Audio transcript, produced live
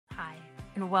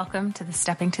And welcome to the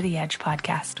Stepping to the Edge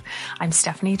podcast. I'm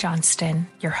Stephanie Johnston,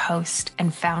 your host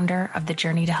and founder of the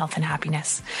Journey to Health and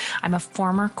Happiness. I'm a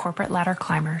former corporate ladder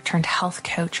climber turned health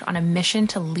coach on a mission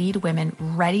to lead women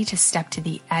ready to step to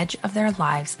the edge of their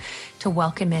lives to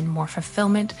welcome in more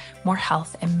fulfillment, more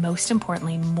health, and most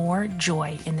importantly, more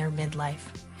joy in their midlife.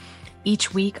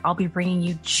 Each week, I'll be bringing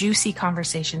you juicy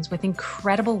conversations with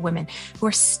incredible women who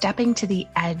are stepping to the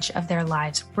edge of their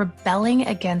lives, rebelling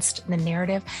against the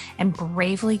narrative, and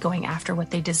bravely going after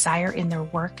what they desire in their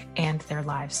work and their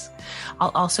lives. I'll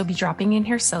also be dropping in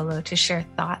here solo to share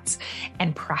thoughts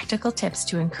and practical tips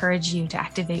to encourage you to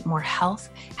activate more health,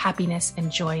 happiness,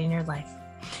 and joy in your life.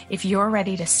 If you're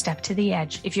ready to step to the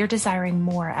edge, if you're desiring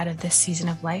more out of this season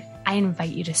of life, I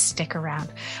invite you to stick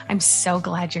around. I'm so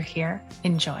glad you're here.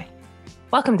 Enjoy.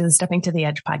 Welcome to the Stepping to the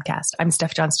Edge podcast. I'm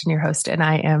Steph Johnston, your host, and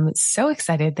I am so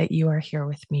excited that you are here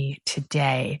with me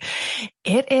today.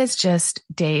 It is just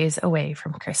days away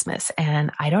from Christmas,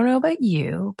 and I don't know about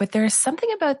you, but there's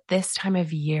something about this time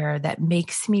of year that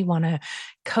makes me want to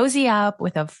cozy up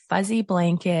with a fuzzy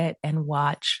blanket and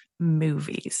watch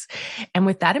movies. And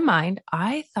with that in mind,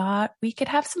 I thought we could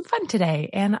have some fun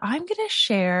today, and I'm going to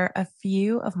share a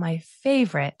few of my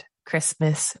favorite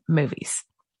Christmas movies.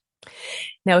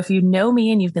 Now, if you know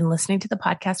me and you've been listening to the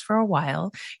podcast for a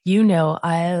while, you know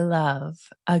I love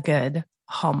a good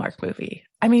Hallmark movie.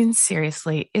 I mean,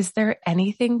 seriously, is there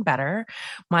anything better?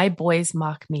 My boys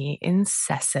mock me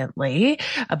incessantly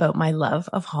about my love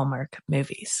of Hallmark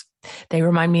movies. They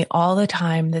remind me all the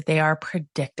time that they are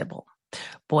predictable.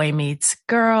 Boy meets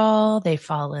girl, they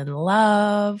fall in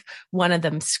love, one of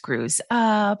them screws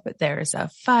up, there's a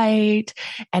fight,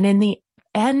 and in the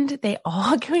end, they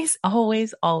always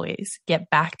get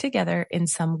back together in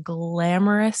some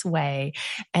glamorous way,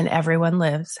 and everyone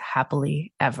lives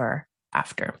happily ever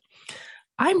after.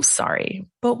 I'm sorry,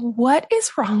 but what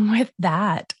is wrong with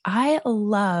that? I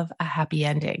love a happy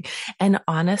ending. And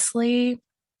honestly,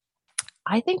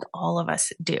 I think all of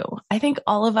us do. I think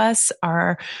all of us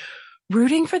are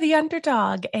rooting for the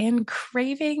underdog and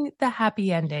craving the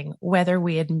happy ending, whether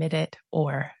we admit it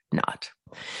or not.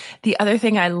 The other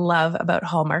thing I love about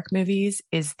Hallmark movies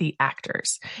is the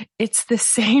actors. It's the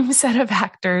same set of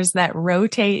actors that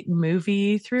rotate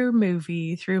movie through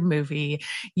movie through movie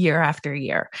year after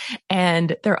year.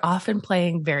 And they're often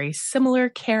playing very similar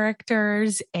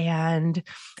characters. And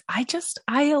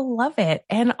I love it.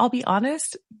 And I'll be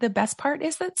honest, the best part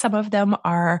is that some of them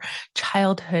are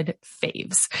childhood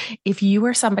faves. If you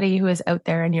are somebody who is out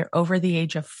there and you're over the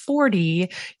age of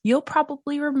 40, you'll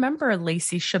probably remember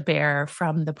Lacey Chabert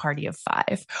from The Party of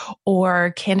Five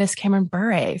or Candace Cameron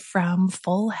Bure from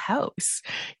Full House.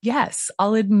 Yes,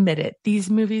 I'll admit it.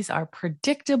 These movies are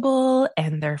predictable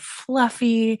and they're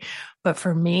fluffy, but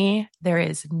for me, there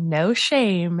is no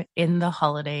shame in the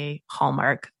holiday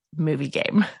Hallmark movie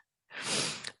game.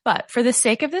 But for the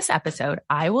sake of this episode,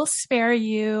 I will spare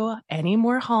you any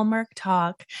more Hallmark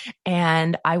talk,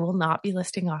 and I will not be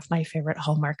listing off my favorite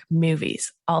Hallmark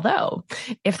movies. Although,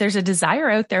 if there's a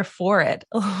desire out there for it,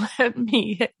 let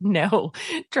me know.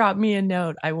 Drop me a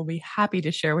note. I will be happy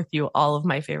to share with you all of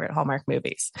my favorite Hallmark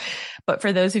movies. But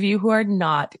for those of you who are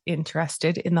not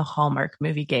interested in the Hallmark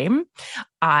movie game,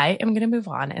 I am going to move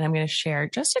on, and I'm going to share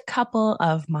just a couple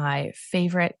of my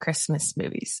favorite Christmas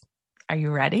movies. Are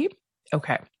you ready?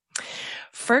 Okay.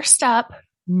 First up,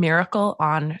 Miracle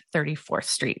on 34th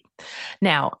Street.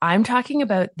 Now, I'm talking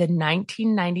about the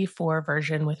 1994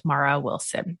 version with Mara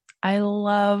Wilson. I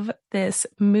love this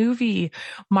movie.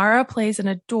 Mara plays an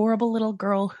adorable little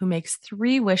girl who makes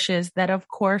 3 wishes that, of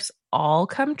course, all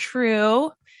come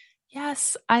true.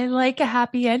 Yes, I like a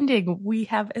happy ending. We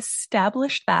have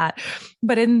established that.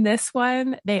 But in this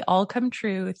one, they all come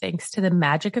true thanks to the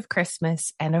magic of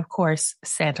Christmas and, of course,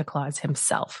 Santa Claus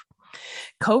himself.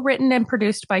 Co-written and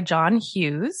produced by John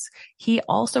Hughes, he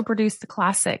also produced the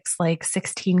classics like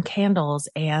 16 Candles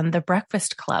and The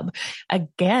Breakfast Club.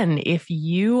 Again, if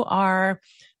you are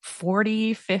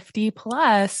 40, 50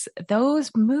 plus,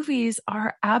 those movies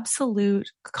are absolute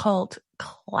cult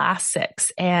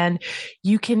classics. And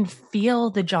you can feel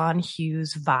the John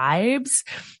Hughes vibes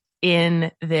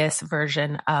in this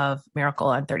version of Miracle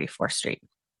on 34th Street.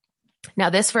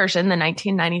 Now, this version, the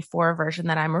 1994 version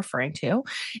that I'm referring to,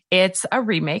 it's a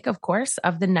remake, of course,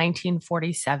 of the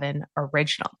 1947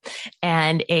 original.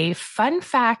 And a fun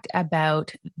fact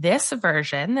about this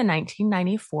version, the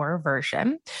 1994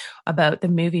 version, about the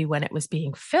movie when it was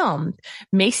being filmed,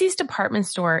 Macy's department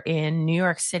store in New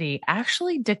York City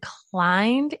actually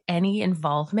declined any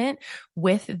involvement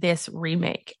with this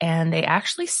remake. And they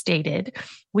actually stated,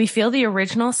 "We feel the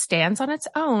original stands on its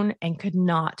own and could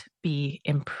not be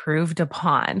improved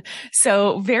upon.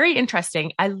 So very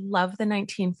interesting. I love the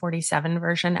 1947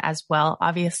 version as well.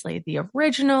 Obviously, the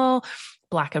original,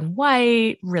 black and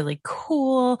white, really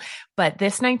cool. But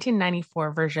this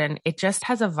 1994 version, it just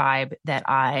has a vibe that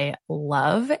I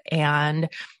love, and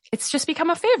it's just become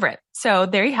a favorite. So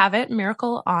there you have it.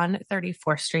 Miracle on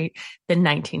 34th Street, the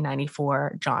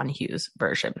 1994 John Hughes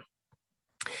version.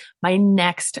 My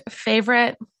next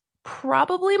favorite,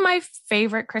 probably my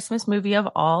favorite Christmas movie of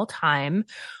all time,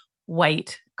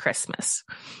 White Christmas.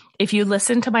 If you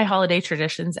listen to my holiday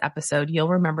traditions episode, you'll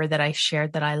remember that I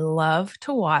shared that I love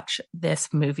to watch this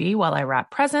movie while I wrap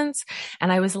presents.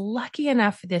 And I was lucky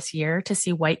enough this year to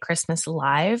see White Christmas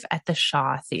live at the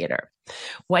Shaw Theater.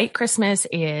 White Christmas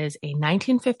is a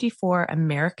 1954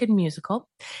 American musical.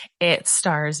 It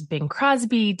stars Bing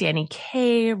Crosby, Danny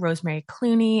Kaye, Rosemary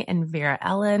Clooney, and Vera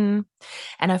Ellen.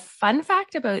 And a fun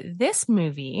fact about this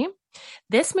movie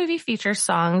features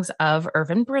songs of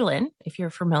Irving Berlin. If you're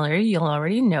familiar, you'll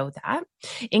already know that,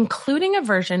 including a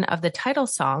version of the title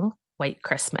song, White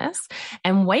Christmas.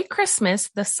 And White Christmas,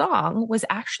 the song, was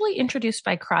actually introduced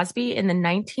by Crosby in the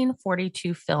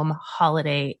 1942 film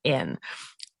Holiday Inn.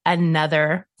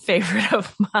 Another favorite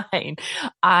of mine.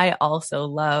 I also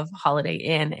love Holiday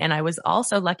Inn, and I was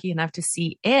also lucky enough to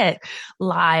see it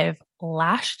live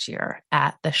last year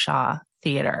at the Shaw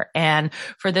Theater. And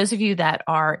for those of you that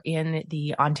are in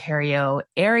the Ontario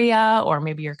area, or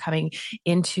maybe you're coming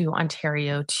into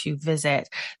Ontario to visit,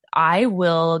 I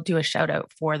will do a shout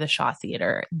out for the Shaw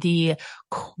Theater. The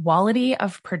quality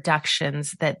of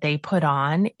productions that they put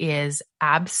on is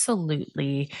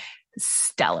absolutely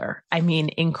stellar. I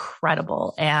mean,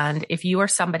 incredible. And if you are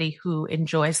somebody who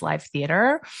enjoys live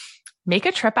theater, make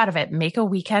a trip out of it, make a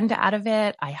weekend out of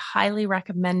it. I highly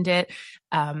recommend it.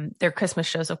 Their Christmas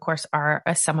shows, of course, are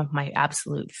some of my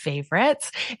absolute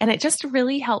favorites. And it just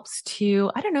really helps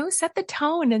to, set the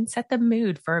tone and set the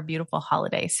mood for a beautiful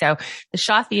holiday. So the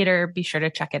Shaw Theater, be sure to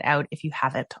check it out if you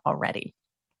haven't already.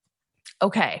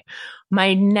 Okay.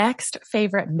 My next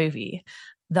favorite movie,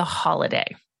 The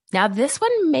Holiday. Now, this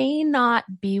one may not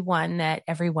be one that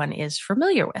everyone is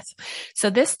familiar with. So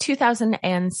this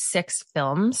 2006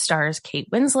 film stars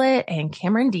Kate Winslet and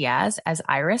Cameron Diaz as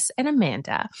Iris and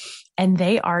Amanda. And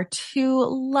they are two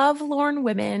lovelorn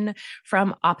women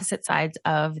from opposite sides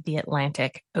of the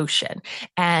Atlantic Ocean.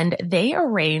 And they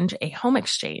arrange a home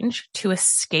exchange to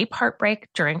escape heartbreak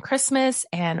during Christmas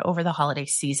and over the holiday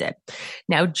season.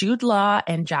 Now, Jude Law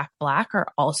and Jack Black are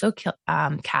also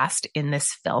cast in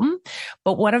this film.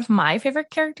 But one of my favorite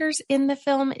characters in the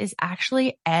film is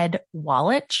actually Ed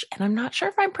Wallach. And I'm not sure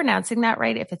if I'm pronouncing that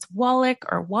right, if it's Wallach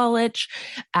or Wallach.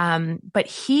 But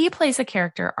he plays a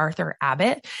character, Arthur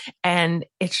Abbott. And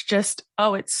it's just,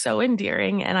 it's so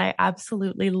endearing. And I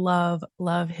absolutely love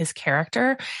his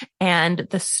character and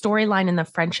the storyline and the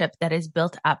friendship that is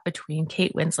built up between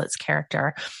Kate Winslet's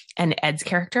character and Ed's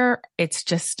character. It's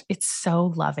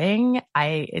so loving.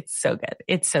 It's so good.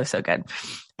 It's so, so good.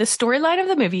 The storyline of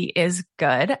the movie is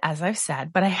good, as I've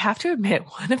said, but I have to admit,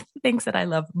 one of the things that I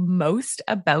love most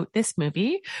about this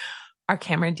movie are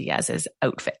Cameron Diaz's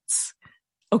outfits.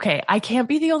 Okay, I can't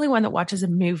be the only one that watches a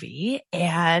movie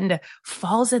and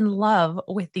falls in love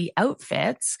with the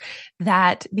outfits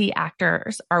that the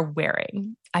actors are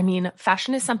wearing. I mean,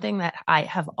 fashion is something that I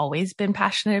have always been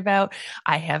passionate about.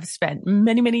 I have spent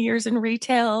many, many years in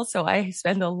retail, so I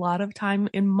spend a lot of time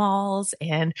in malls,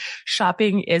 and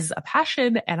shopping is a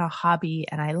passion and a hobby,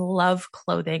 and I love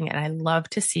clothing, and I love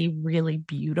to see really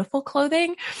beautiful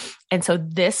clothing. And so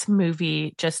this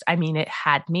movie it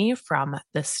had me from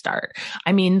the start.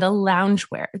 I mean, the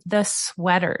loungewear, the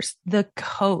sweaters, the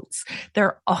coats,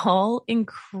 they're all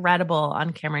incredible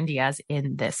on Cameron Diaz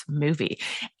in this movie.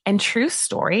 And true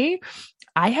story,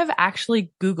 I have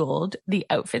actually Googled the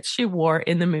outfits she wore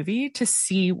in the movie to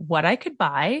see what I could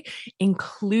buy,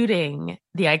 including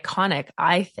the iconic,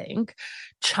 I think,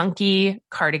 chunky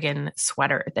cardigan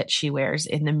sweater that she wears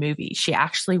in the movie. She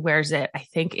actually wears it. I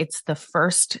think it's the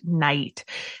first night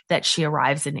that she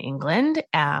arrives in England,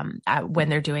 when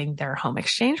they're doing their home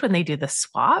exchange, when they do the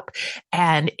swap.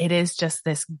 And it is just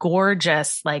this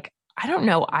gorgeous,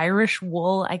 Irish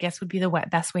wool, I guess would be the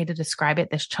best way to describe it.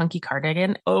 This chunky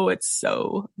cardigan. Oh, it's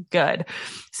so good.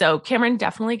 So Cameron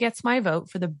definitely gets my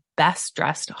vote for the best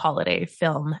dressed holiday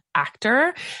film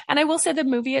actor. And I will say the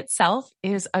movie itself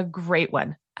is a great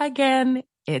one. Again,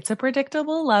 it's a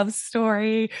predictable love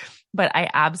story, but I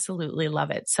absolutely love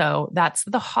it. So that's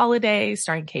The Holiday,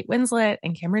 starring Kate Winslet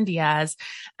and Cameron Diaz,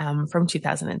 from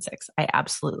 2006. I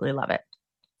absolutely love it.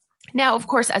 Now, of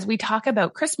course, as we talk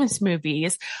about Christmas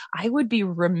movies, I would be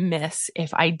remiss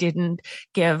if I didn't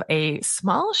give a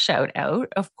small shout out,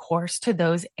 of course, to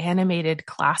those animated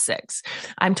classics.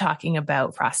 I'm talking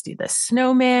about Frosty the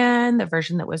Snowman, the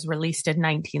version that was released in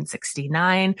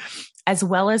 1969, as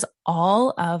well as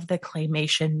all of the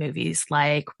claymation movies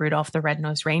like Rudolph the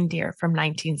Red-Nosed Reindeer from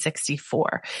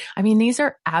 1964. I mean, these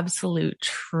are absolute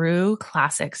true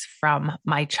classics from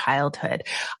my childhood.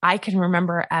 I can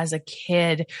remember as a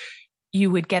kid,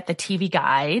 you would get the TV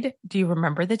guide. Do you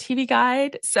remember the TV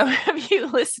guide? Some of you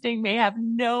listening may have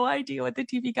no idea what the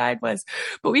TV guide was,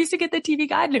 but we used to get the TV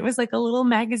guide and it was like a little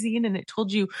magazine and it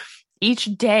told you each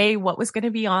day what was going to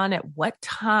be on at what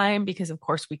time, because of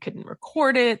course we couldn't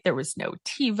record it. There was no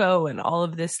TiVo and all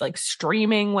of this like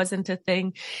streaming wasn't a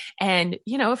thing. And,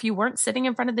 you know, if you weren't sitting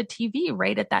in front of the TV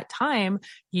right at that time,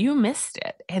 you missed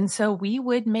it. And so we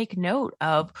would make note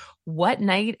of what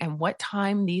night and what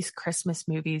time these Christmas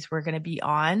movies were going to be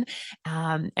on.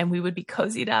 And we would be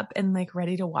cozied up and like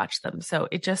ready to watch them. So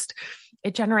it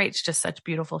generates just such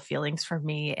beautiful feelings for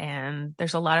me. And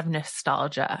there's a lot of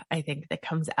nostalgia, I think, that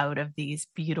comes out of these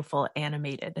beautiful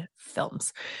animated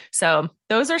films. So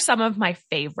those are some of my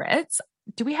favorites.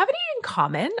 Do we have any in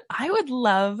common? I would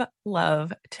love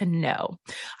to know.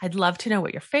 I'd love to know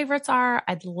what your favorites are.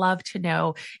 I'd love to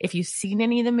know if you've seen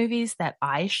any of the movies that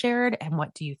I shared and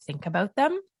what do you think about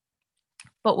them.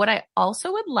 But what I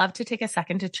also would love to take a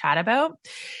second to chat about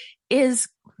is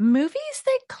movies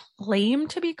that claim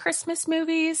to be Christmas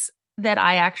movies that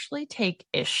I actually take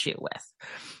issue with.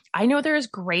 I know there is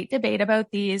great debate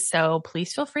about these, so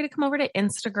please feel free to come over to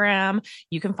Instagram.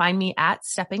 You can find me at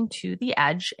Stepping to the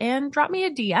Edge and drop me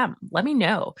a DM. Let me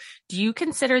know. Do you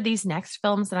consider these next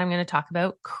films that I'm going to talk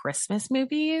about Christmas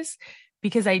movies?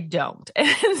 Because I don't.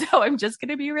 And so I'm just going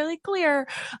to be really clear.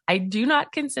 I do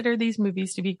not consider these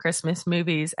movies to be Christmas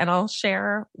movies, and I'll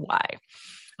share why.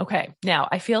 Okay. Now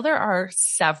I feel there are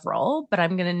several, but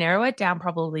I'm going to narrow it down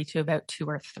probably to about 2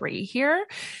 or 3 here.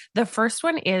 The first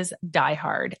one is Die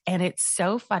Hard. And it's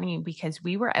so funny because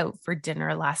we were out for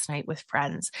dinner last night with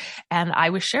friends and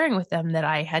I was sharing with them that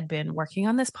I had been working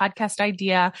on this podcast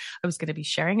idea. I was going to be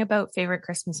sharing about favorite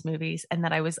Christmas movies and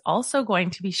that I was also going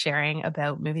to be sharing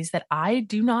about movies that I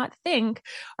do not think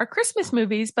are Christmas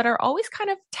movies, but are always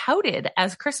kind of touted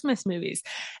as Christmas movies.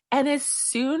 And as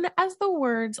soon as the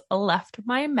words left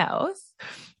my mouth,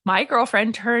 my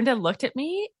girlfriend turned and looked at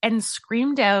me and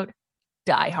screamed out,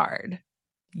 Die Hard.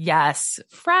 Yes,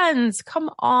 friends, come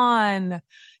on.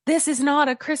 This is not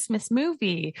a Christmas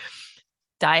movie.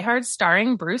 Die Hard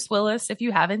starring Bruce Willis, if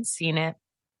you haven't seen it.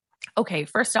 Okay,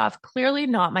 first off, clearly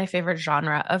not my favorite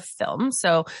genre of film.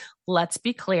 So let's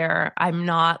be clear. I'm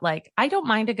not like, I don't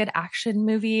mind a good action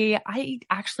movie. I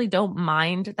actually don't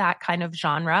mind that kind of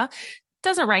genre.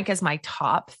 Doesn't rank as my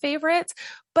top favorites,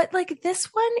 but like this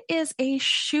one is a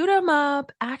shoot 'em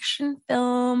up action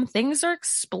film. Things are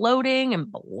exploding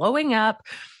and blowing up.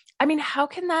 I mean, how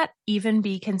can that even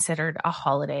be considered a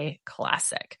holiday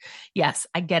classic? Yes,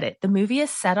 I get it. The movie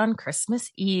is set on Christmas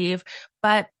Eve,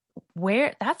 but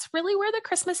that's really where the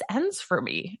Christmas ends for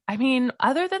me. I mean,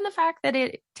 other than the fact that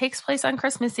it takes place on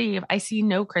Christmas Eve, I see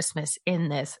no Christmas in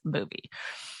this movie.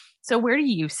 So where do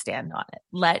you stand on it?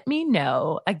 Let me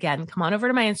know. Again, come on over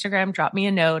to my Instagram, drop me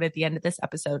a note at the end of this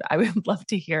episode. I would love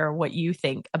to hear what you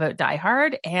think about Die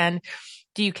Hard. And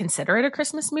do you consider it a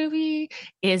Christmas movie?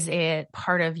 Is it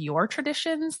part of your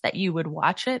traditions that you would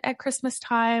watch it at Christmas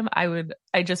time?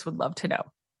 I just would love to know.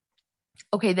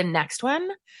 Okay, the next one.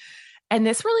 And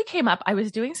this really came up. I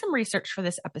was doing some research for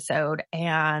this episode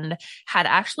and had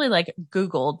actually like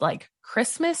Googled like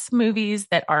Christmas movies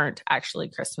that aren't actually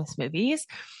Christmas movies.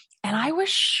 And I was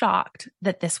shocked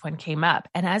that this one came up.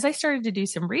 And as I started to do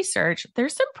some research,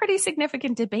 there's some pretty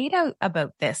significant debate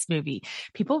about this movie.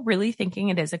 People really thinking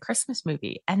it is a Christmas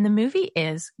movie. And the movie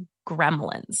is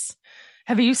Gremlins.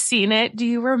 Have you seen it? Do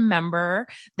you remember?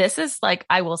 This is like,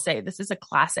 I will say, this is a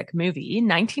classic movie.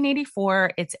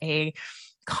 1984. It's a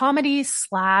comedy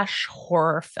 /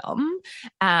 horror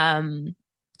film.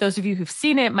 Those of you who've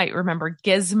seen it might remember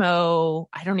Gizmo.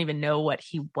 I don't even know what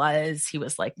he was. He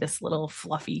was like this little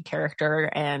fluffy character,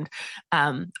 and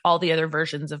all the other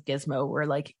versions of Gizmo were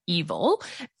like evil.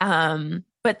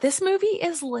 But this movie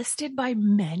is listed by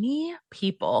many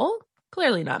people,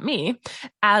 clearly not me,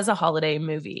 as a holiday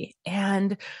movie.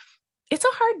 And it's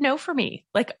a hard no for me.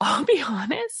 Like, I'll be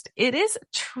honest, it is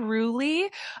truly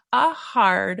a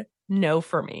hard no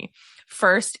for me.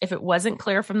 First, if it wasn't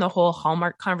clear from the whole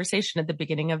Hallmark conversation at the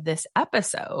beginning of this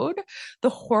episode, the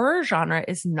horror genre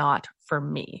is not for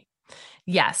me.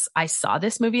 Yes, I saw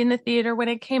this movie in the theater when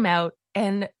it came out,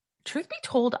 and truth be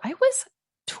told, I was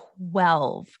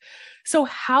 12. So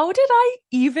how did I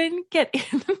even get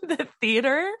in the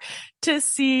theater to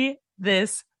see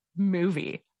this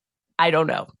movie? I don't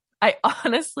know. I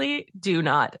honestly do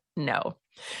not know.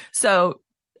 So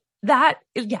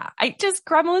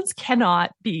Gremlins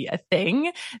cannot be a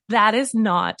thing. That is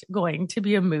not going to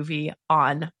be a movie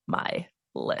on my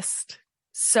list.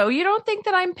 So you don't think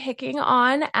that I'm picking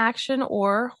on action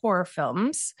or horror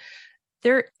films?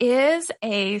 There is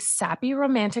a sappy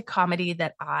romantic comedy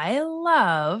that I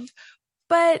love,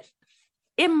 but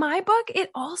in my book, it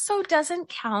also doesn't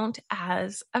count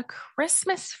as a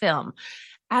Christmas film.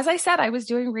 As I said, I was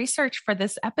doing research for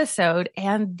this episode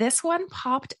and this one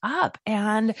popped up,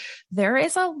 and there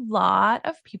is a lot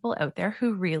of people out there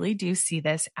who really do see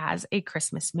this as a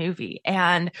Christmas movie.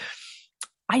 And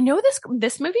I know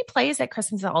this movie plays at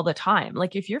Christmas all the time.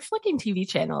 Like if you're flicking TV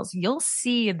channels, you'll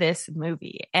see this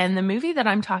movie. And the movie that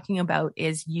I'm talking about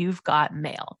is You've Got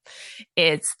Mail.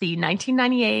 It's the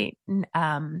 1998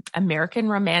 American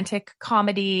romantic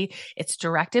comedy. It's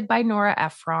directed by Nora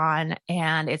Ephron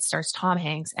and it stars Tom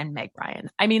Hanks and Meg Ryan.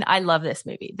 I mean, I love this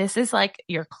movie. This is like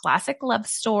your classic love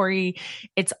story.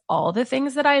 It's all the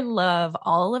things that I love,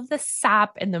 all of the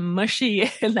sap and the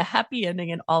mushy and the happy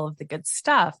ending and all of the good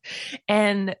stuff.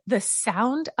 And the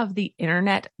sound of the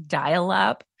internet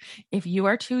dial-up, if you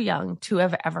are too young to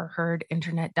have ever heard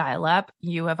internet dial-up,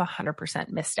 you have 100%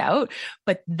 missed out.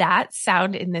 But that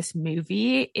sound in this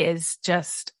movie is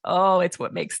just, it's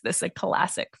what makes this a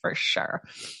classic for sure.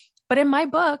 But in my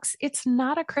books, it's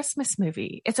not a Christmas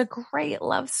movie. It's a great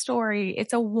love story.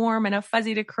 It's a warm and a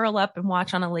fuzzy to curl up and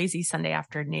watch on a lazy Sunday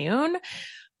afternoon.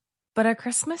 But a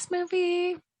Christmas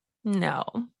movie? No.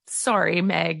 Sorry,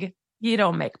 Meg. You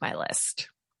don't make my list.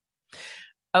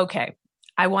 Okay.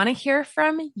 I want to hear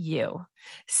from you.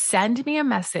 Send me a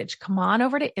message. Come on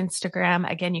over to Instagram.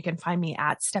 Again, you can find me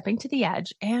at Stepping to the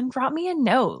Edge and drop me a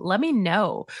note. Let me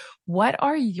know, what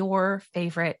are your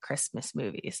favorite Christmas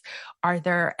movies? Are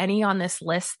there any on this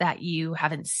list that you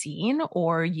haven't seen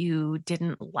or you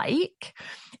didn't like?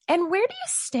 And where do you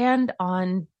stand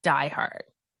on Die Hard?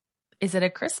 Is it a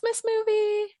Christmas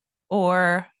movie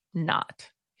or not?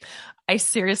 I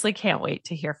seriously can't wait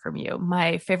to hear from you.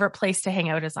 My favorite place to hang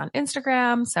out is on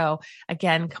Instagram. So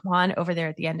again, come on over there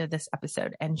at the end of this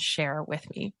episode and share with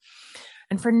me.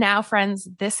 And for now, friends,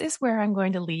 this is where I'm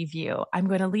going to leave you. I'm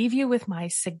going to leave you with my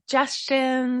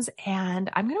suggestions, and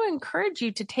I'm going to encourage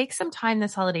you to take some time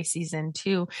this holiday season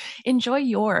to enjoy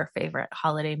your favorite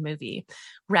holiday movie.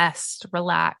 Rest,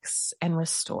 relax, and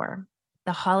restore.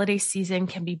 The holiday season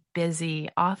can be busy,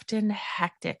 often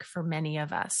hectic for many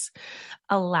of us.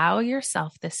 Allow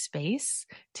yourself the space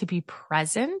to be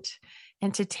present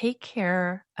and to take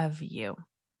care of you.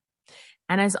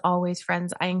 And as always,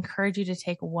 friends, I encourage you to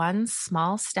take one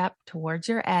small step towards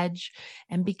your edge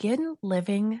and begin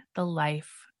living the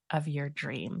life of your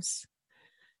dreams.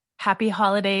 Happy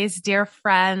holidays, dear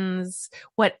friends.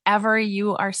 Whatever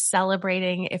you are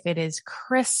celebrating, if it is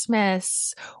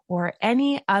Christmas or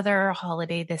any other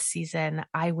holiday this season,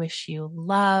 I wish you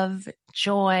love,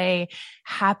 joy,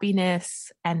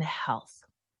 happiness, and health.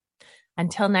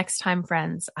 Until next time,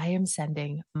 friends, I am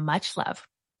sending much love.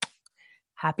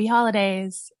 Happy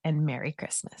holidays and Merry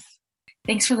Christmas.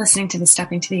 Thanks for listening to the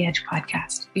Stepping to the Edge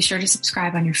podcast. Be sure to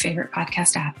subscribe on your favorite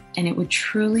podcast app, and it would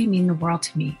truly mean the world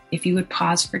to me if you would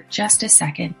pause for just a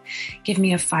second, give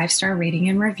me a 5-star rating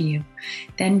and review,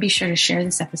 then be sure to share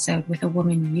this episode with a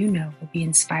woman you know will be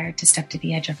inspired to step to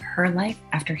the edge of her life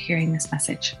after hearing this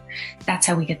message. That's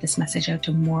how we get this message out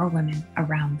to more women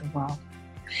around the world.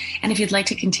 And if you'd like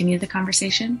to continue the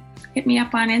conversation, hit me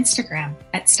up on Instagram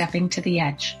at Stepping to the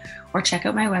Edge, or check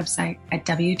out my website at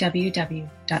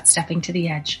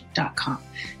www.steppingtotheedge.com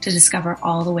to discover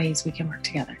all the ways we can work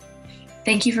together.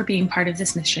 Thank you for being part of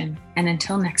this mission. And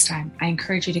until next time, I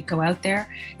encourage you to go out there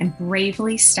and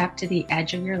bravely step to the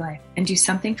edge of your life and do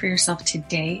something for yourself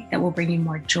today that will bring you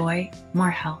more joy,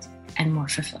 more health, and more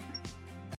fulfillment.